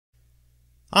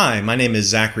Hi, my name is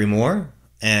Zachary Moore,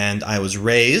 and I was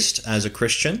raised as a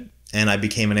Christian, and I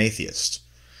became an atheist.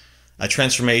 A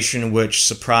transformation which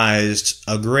surprised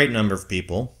a great number of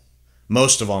people,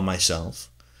 most of all myself.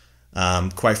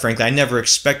 Quite frankly, I never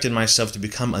expected myself to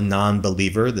become a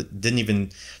non-believer. It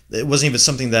wasn't even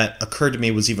something that occurred to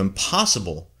me was even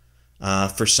possible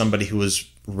for somebody who was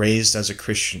raised as a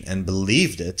Christian and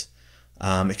believed it,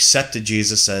 accepted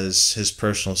Jesus as his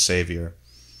personal Savior,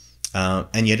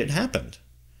 and yet it happened.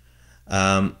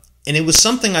 And it was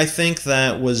something I think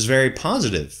that was very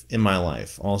positive in my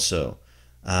life also.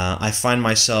 I find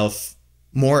myself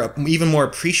even more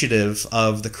appreciative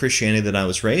of the Christianity that I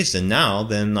was raised in now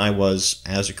than I was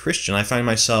as a Christian. I find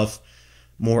myself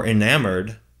more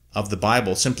enamored of the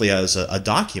Bible simply as a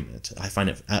document. I find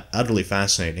it utterly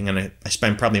fascinating, and I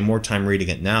spend probably more time reading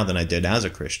it now than I did as a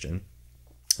Christian,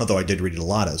 although I did read it a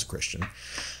lot as a Christian.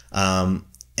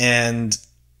 And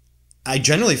I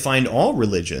generally find all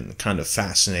religion kind of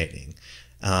fascinating.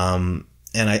 And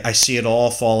I see it all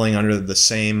falling under the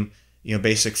same,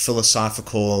 basic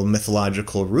philosophical,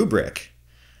 mythological rubric.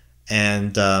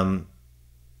 And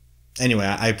anyway,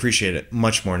 I appreciate it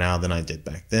much more now than I did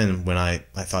back then when I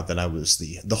thought that I was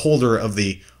the holder of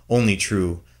the only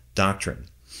true doctrine.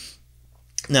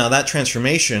 Now, that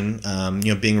transformation,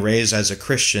 being raised as a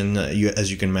Christian, as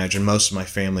you can imagine, most of my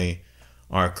family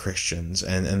are Christians,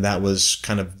 and that was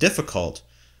kind of difficult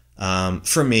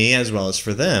for me as well as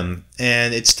for them.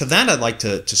 And it's to that I'd like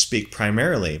to speak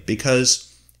primarily,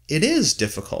 because it is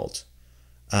difficult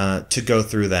to go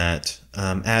through that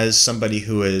as somebody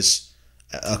who is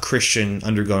a Christian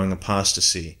undergoing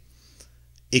apostasy.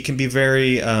 It can be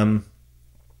very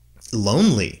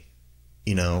lonely,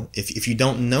 if you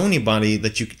don't know anybody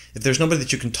if there's nobody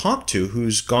that you can talk to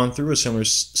who's gone through a similar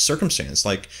circumstance,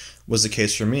 like was the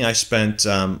case for me. I spent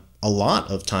a lot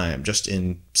of time just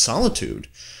in solitude,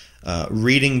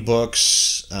 reading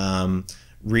books,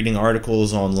 reading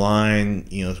articles online,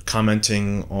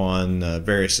 commenting on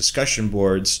various discussion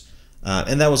boards,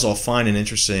 and that was all fine and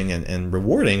interesting and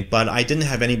rewarding, but I didn't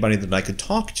have anybody that I could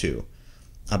talk to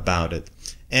about it.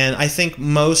 And I think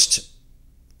most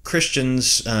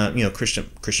Christians,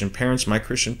 Christian parents, my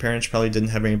Christian parents probably didn't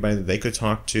have anybody that they could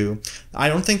talk to. I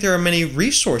don't think there are many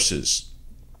resources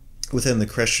within the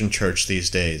Christian church these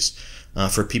days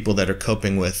for people that are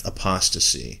coping with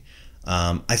apostasy.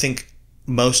 I think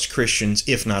most Christians,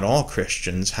 if not all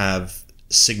Christians, have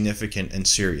significant and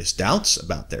serious doubts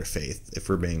about their faith, if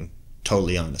we're being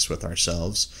totally honest with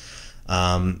ourselves.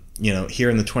 Here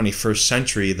in the 21st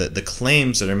century, the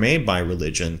claims that are made by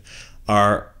religion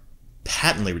are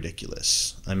patently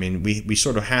ridiculous. I mean, we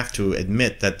sort of have to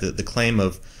admit that the claim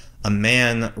of a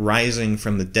man rising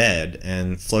from the dead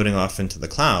and floating off into the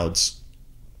clouds,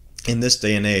 in this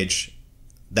day and age,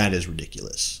 that is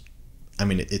ridiculous. I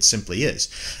mean, it simply is.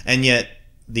 And yet,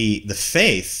 the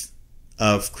faith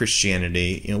of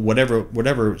Christianity,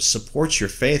 whatever supports your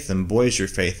faith and buoys your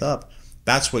faith up,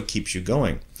 that's what keeps you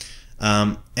going.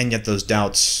 And yet those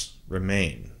doubts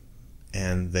remain,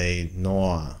 and they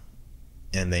gnaw,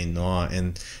 and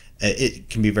it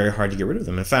can be very hard to get rid of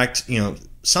them. In fact,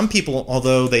 some people,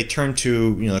 although they turn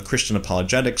to Christian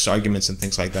apologetics arguments and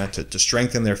things like that to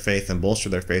strengthen their faith and bolster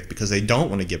their faith because they don't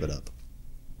want to give it up.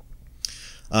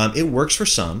 It works for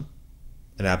some.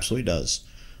 It absolutely does.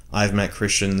 I've met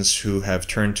Christians who have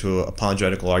turned to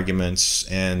apologetical arguments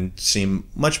and seem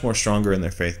much more stronger in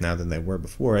their faith now than they were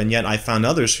before. And yet I found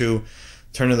others who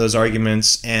turn to those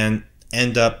arguments and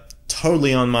end up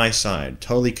totally on my side,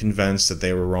 totally convinced that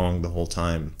they were wrong the whole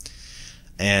time.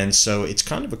 And so it's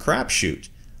kind of a crapshoot.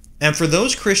 And for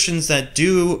those Christians that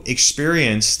do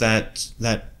experience that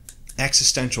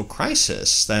existential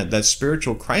crisis, that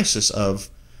spiritual crisis of,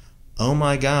 oh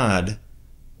my God,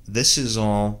 this is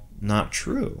all not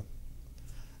true.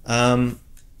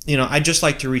 I'd just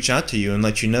like to reach out to you and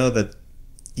let you know that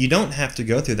you don't have to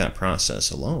go through that process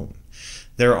alone.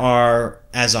 There are,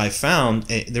 as I found,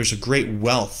 there's a great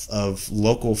wealth of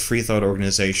local free thought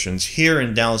organizations here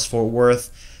in Dallas-Fort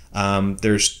Worth.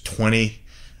 There's 20.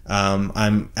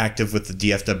 I'm active with the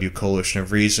DFW Coalition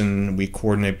of Reason. We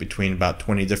coordinate between about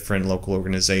 20 different local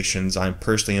organizations. I'm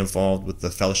personally involved with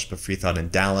the Fellowship of Free Thought in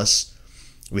Dallas.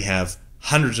 We have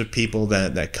hundreds of people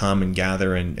that come and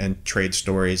gather and trade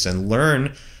stories and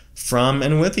learn from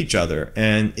and with each other.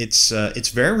 And it's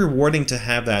very rewarding to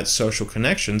have that social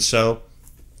connection. So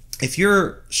if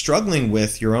you're struggling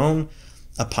with your own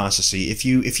apostasy,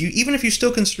 even if you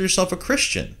still consider yourself a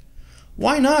Christian,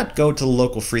 why not go to the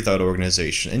local free thought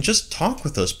organization and just talk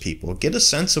with those people, get a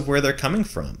sense of where they're coming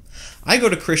from? I go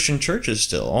to Christian churches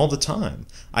still all the time.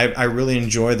 I really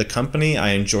enjoy the company.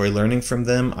 I enjoy learning from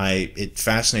them. It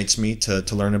fascinates me to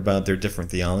learn about their different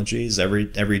theologies. Every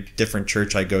different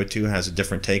church I go to has a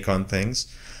different take on things.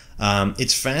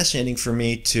 It's fascinating for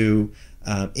me to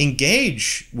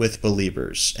engage with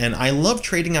believers, and I love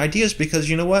trading ideas because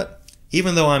you know what?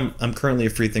 Even though I'm currently a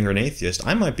free thinker and atheist,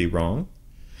 I might be wrong.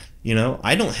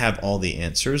 I don't have all the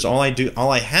answers. All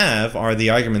I have are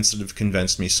the arguments that have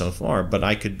convinced me so far, but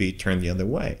I could be turned the other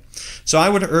way. So I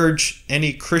would urge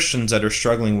any Christians that are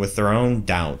struggling with their own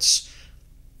doubts,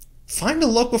 find a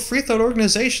local free thought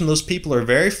organization. Those people are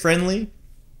very friendly.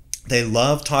 They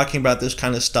love talking about this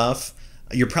kind of stuff.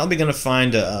 You're probably going to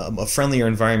find a friendlier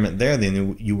environment there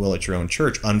than you will at your own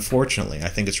church. Unfortunately, I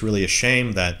think it's really a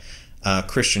shame that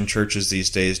Christian churches these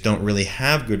days don't really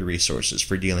have good resources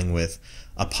for dealing with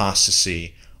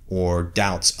apostasy or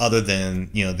doubts other than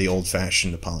the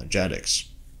old-fashioned apologetics.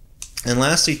 And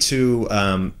lastly,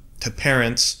 to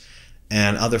parents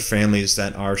and other families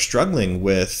that are struggling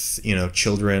with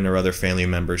children or other family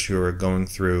members who are going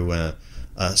through a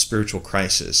spiritual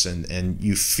crisis and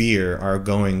you fear are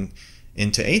going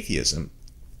into atheism,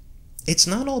 it's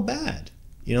not all bad.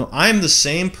 I'm the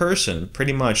same person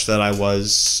pretty much that I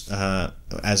was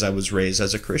as I was raised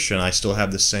as a Christian. I still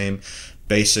have the same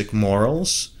basic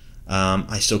morals.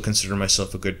 I still consider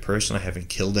myself a good person. I haven't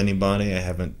killed anybody. I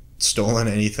haven't stolen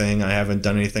anything. I haven't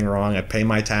done anything wrong. I pay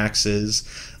my taxes.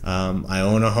 I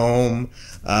own a home.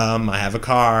 I have a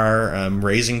car. I'm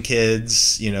raising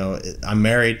kids. I'm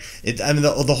married.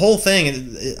 The whole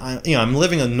thing. I'm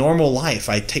living a normal life.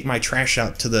 I take my trash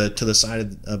out to the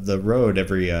side of the road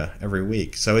every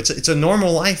week. So it's a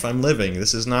normal life I'm living.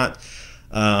 This is not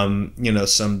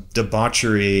some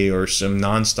debauchery or some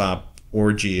nonstop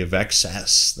orgy of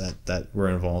excess that we're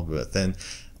involved with. And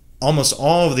almost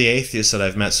all of the atheists that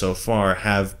I've met so far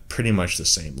have pretty much the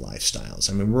same lifestyles.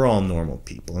 I mean, we're all normal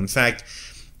people. In fact,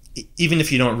 even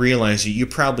if you don't realize it, you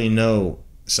probably know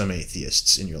some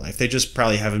atheists in your life. They just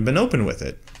probably haven't been open with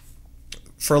it,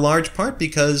 for a large part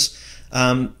because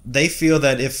they feel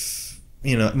that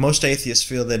most atheists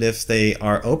feel that if they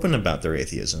are open about their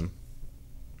atheism,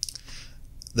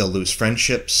 they'll lose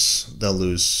friendships, they'll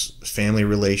lose family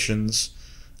relations,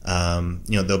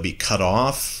 they'll be cut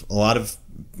off. A lot of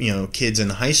kids in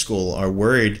high school are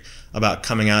worried about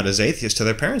coming out as atheists to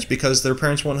their parents because their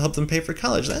parents won't help them pay for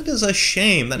college. That is a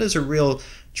shame. That is a real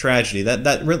tragedy.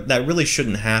 That really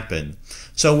shouldn't happen.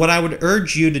 So what I would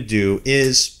urge you to do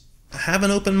is have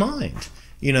an open mind.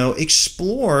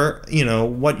 Explore,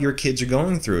 what your kids are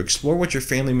going through. Explore what your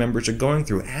family members are going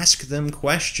through. Ask them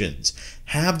questions.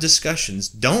 Have discussions.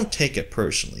 Don't take it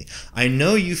personally. I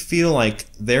know you feel like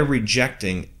they're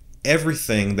rejecting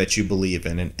everything that you believe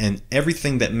in and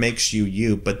everything that makes you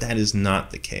you, but that is not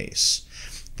the case.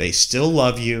 They still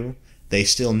love you. They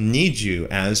still need you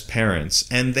as parents,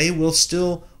 and they will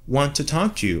still want to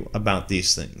talk to you about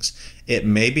these things. It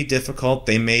may be difficult.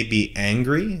 They may be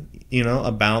angry,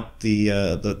 about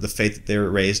the faith that they were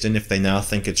raised in if they now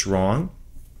think it's wrong.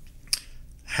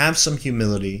 Have some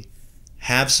humility,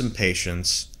 have some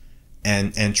patience,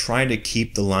 and try to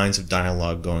keep the lines of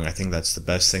dialogue going. I think that's the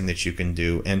best thing that you can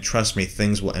do, and trust me,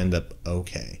 things will end up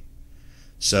okay.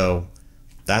 So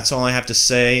that's all I have to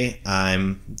say.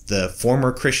 I'm the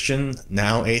former Christian,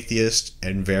 now atheist,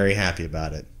 and very happy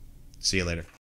about it. See you later.